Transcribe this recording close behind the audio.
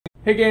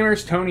Hey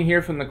gamers, Tony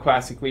here from the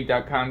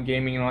ClassicLeague.com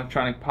Gaming and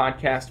Electronic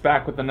Podcast,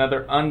 back with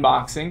another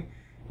unboxing.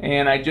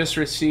 And I just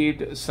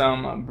received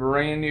some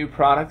brand new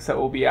products that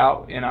will be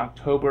out in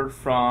October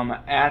from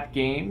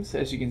AtGames,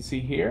 as you can see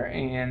here.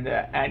 And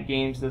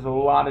AtGames does a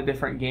lot of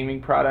different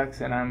gaming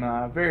products, and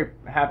I'm very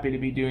happy to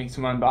be doing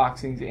some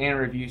unboxings and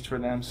reviews for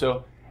them.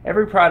 So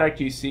every product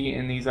you see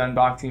in these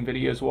unboxing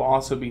videos will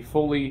also be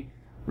fully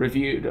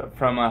reviewed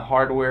from a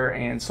hardware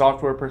and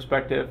software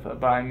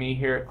perspective by me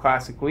here at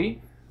Classic League.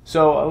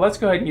 So let's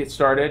go ahead and get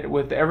started.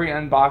 With every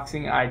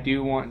unboxing, I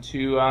do want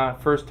to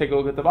first take a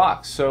look at the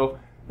box. So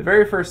the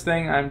very first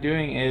thing I'm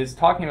doing is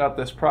talking about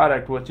this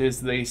product, which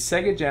is the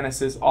Sega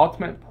Genesis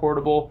Ultimate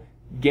Portable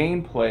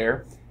Game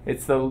Player.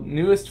 It's the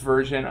newest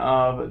version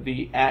of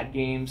the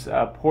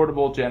AtGames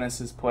Portable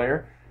Genesis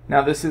player.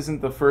 Now this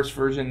isn't the first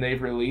version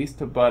they've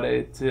released, but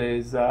it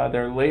is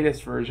their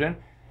latest version,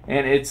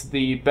 and it's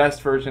the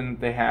best version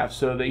that they have.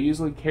 So they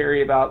usually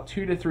carry about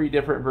 2 to 3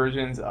 different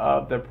versions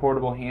of their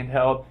portable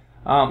handheld,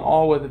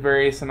 all with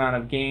various amount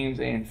of games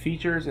and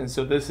features, and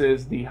so this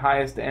is the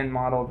highest end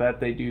model that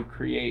they do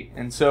create.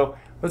 And so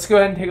let's go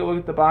ahead and take a look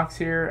at the box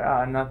here.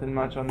 Nothing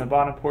much on the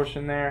bottom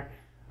portion there.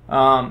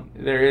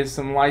 There is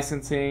some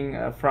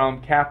licensing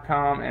from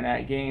Capcom and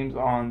AtGames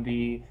on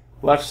the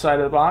left side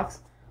of the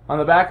box. On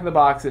the back of the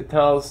box it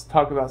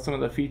talk about some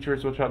of the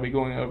features, which I'll be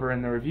going over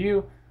in the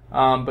review.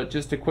 But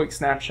just a quick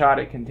snapshot,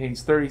 it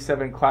contains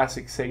 37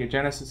 classic Sega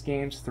Genesis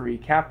games, 3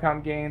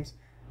 Capcom games.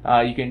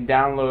 You can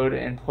download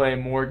and play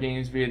more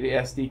games via the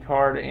SD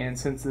card, and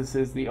since this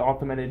is the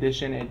Ultimate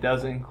Edition, it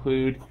does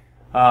include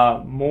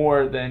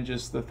more than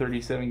just the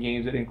 37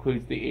 games. It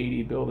includes the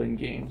 80 built-in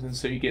games, and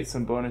so you get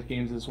some bonus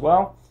games as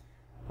well.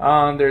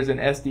 There's an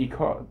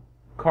SD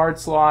card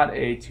slot,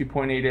 a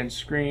 2.8-inch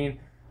screen,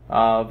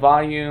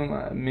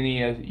 volume, mini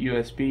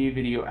USB,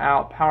 video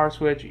out, power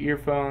switch,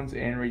 earphones,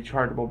 and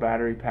rechargeable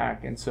battery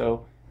pack. And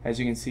so, as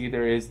you can see,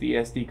 there is the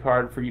SD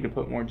card for you to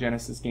put more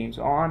Genesis games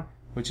on,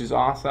 which is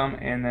awesome,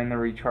 and then the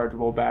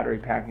rechargeable battery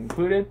pack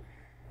included.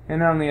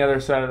 And on the other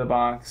side of the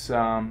box,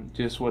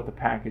 just what the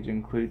package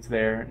includes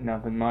there.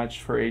 Nothing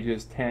much for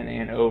ages 10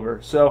 and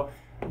over. So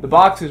the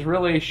box is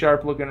really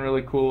sharp looking,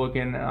 really cool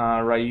looking.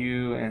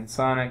 Ryu and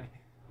Sonic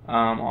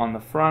on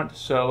the front.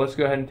 So let's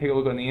go ahead and take a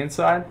look on the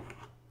inside.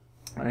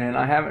 And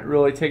I haven't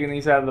really taken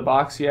these out of the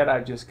box yet.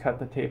 I've just cut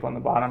the tape on the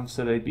bottom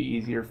so they'd be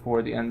easier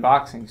for the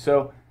unboxing.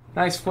 So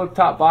nice flip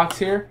top box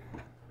here.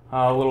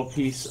 A little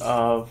piece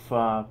of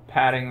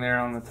padding there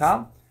on the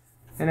top,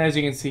 and as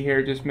you can see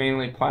here, just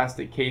mainly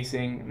plastic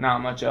casing, not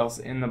much else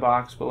in the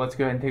box. But let's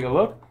go ahead and take a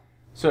look.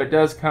 So it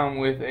does come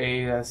with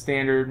a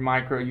standard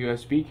micro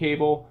USB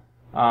cable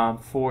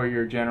for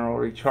your general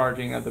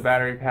recharging of the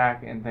battery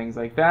pack and things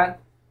like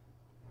that.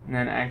 And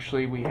then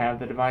actually we have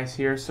the device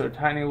here, so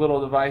tiny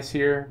little device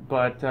here,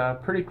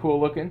 but pretty cool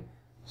looking.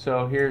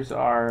 So here's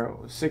our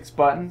 6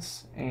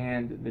 buttons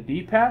and the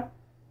D-pad.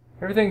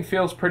 Everything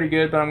feels pretty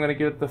good, but I'm going to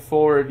give it the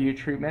full review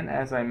treatment,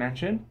 as I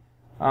mentioned.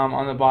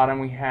 On the bottom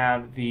we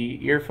have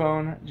the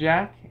earphone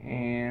jack,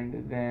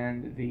 and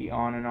then the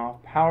on and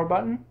off power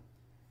button,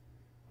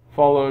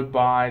 followed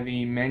by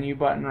the menu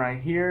button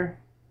right here,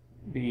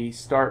 the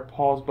start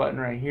pause button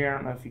right here. I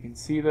don't know if you can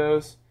see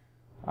those.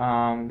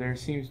 There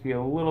seems to be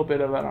a little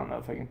bit of, I don't know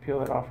if I can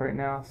peel it off right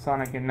now,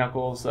 Sonic and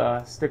Knuckles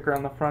sticker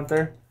on the front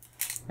there.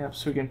 Yep,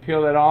 so we can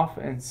peel that off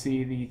and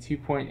see the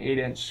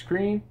 2.8-inch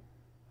screen.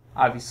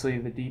 Obviously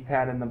the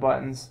D-pad and the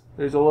buttons.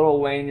 There's a little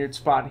lanyard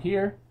spot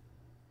here.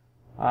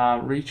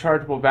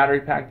 Rechargeable battery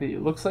pack that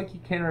it looks like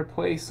you can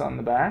replace on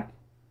the back.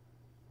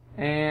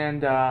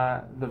 And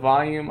the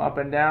volume up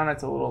and down,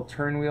 it's a little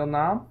turn wheel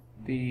knob.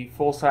 The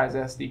full-size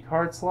SD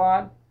card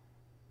slot.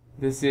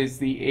 This is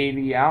the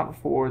AV out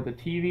for the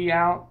TV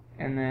out.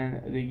 And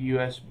then the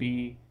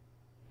USB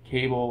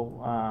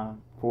cable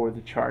for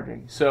the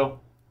charging.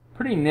 So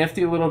pretty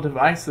nifty little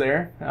device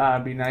there.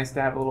 It'd be nice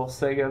to have a little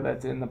Sega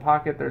that's in the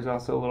pocket. There's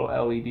also a little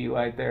LED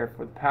light there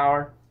for the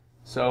power.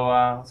 So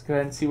let's go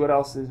ahead and see what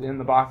else is in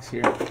the box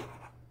here.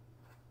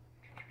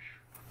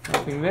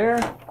 Nothing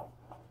there.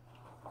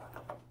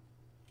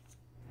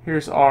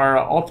 Here's our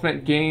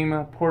Ultimate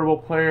Game Portable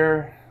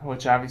Player,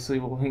 which obviously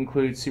will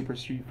include Super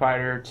Street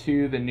Fighter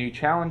 2, the new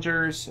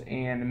Challengers,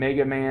 and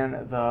Mega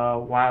Man,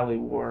 the Wily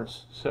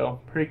Wars.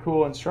 So pretty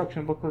cool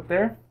instruction booklet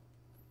there.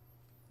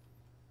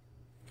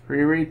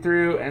 Read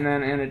through, and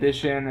then in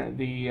addition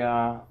the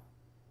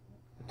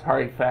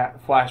Atari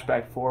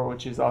Flashback 4,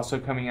 which is also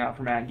coming out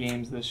from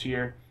AtGames this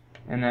year,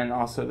 and then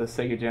also the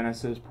Sega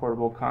Genesis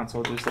portable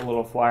console, just a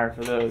little flyer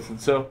for those. And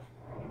so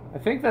I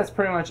think that's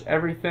pretty much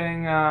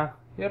everything.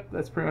 Yep,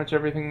 that's pretty much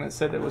everything that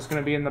said it was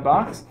going to be in the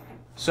box.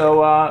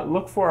 So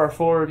look for our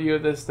full review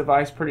of this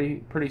device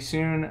pretty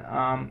soon.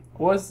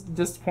 Was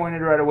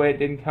disappointed right away it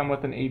didn't come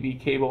with an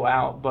AV cable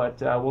out, but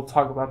we'll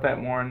talk about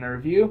that more in the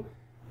review.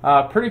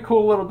 Pretty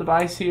cool little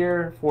device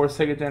here for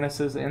Sega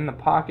Genesis in the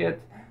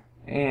pocket,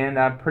 and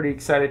I'm pretty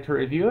excited to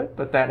review it.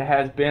 But that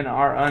has been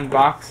our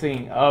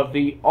unboxing of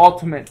the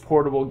Ultimate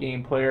Portable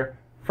Game Player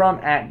from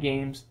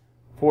AtGames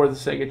for the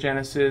Sega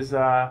Genesis.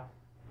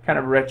 kind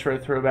of retro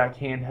throwback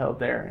handheld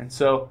there. And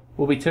so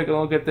we'll be taking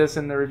a look at this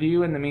in the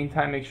review. In the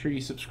meantime, make sure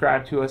you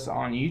subscribe to us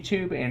on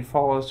YouTube and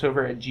follow us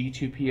over at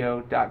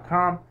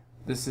g2po.com.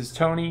 This is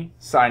Tony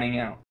signing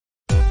out.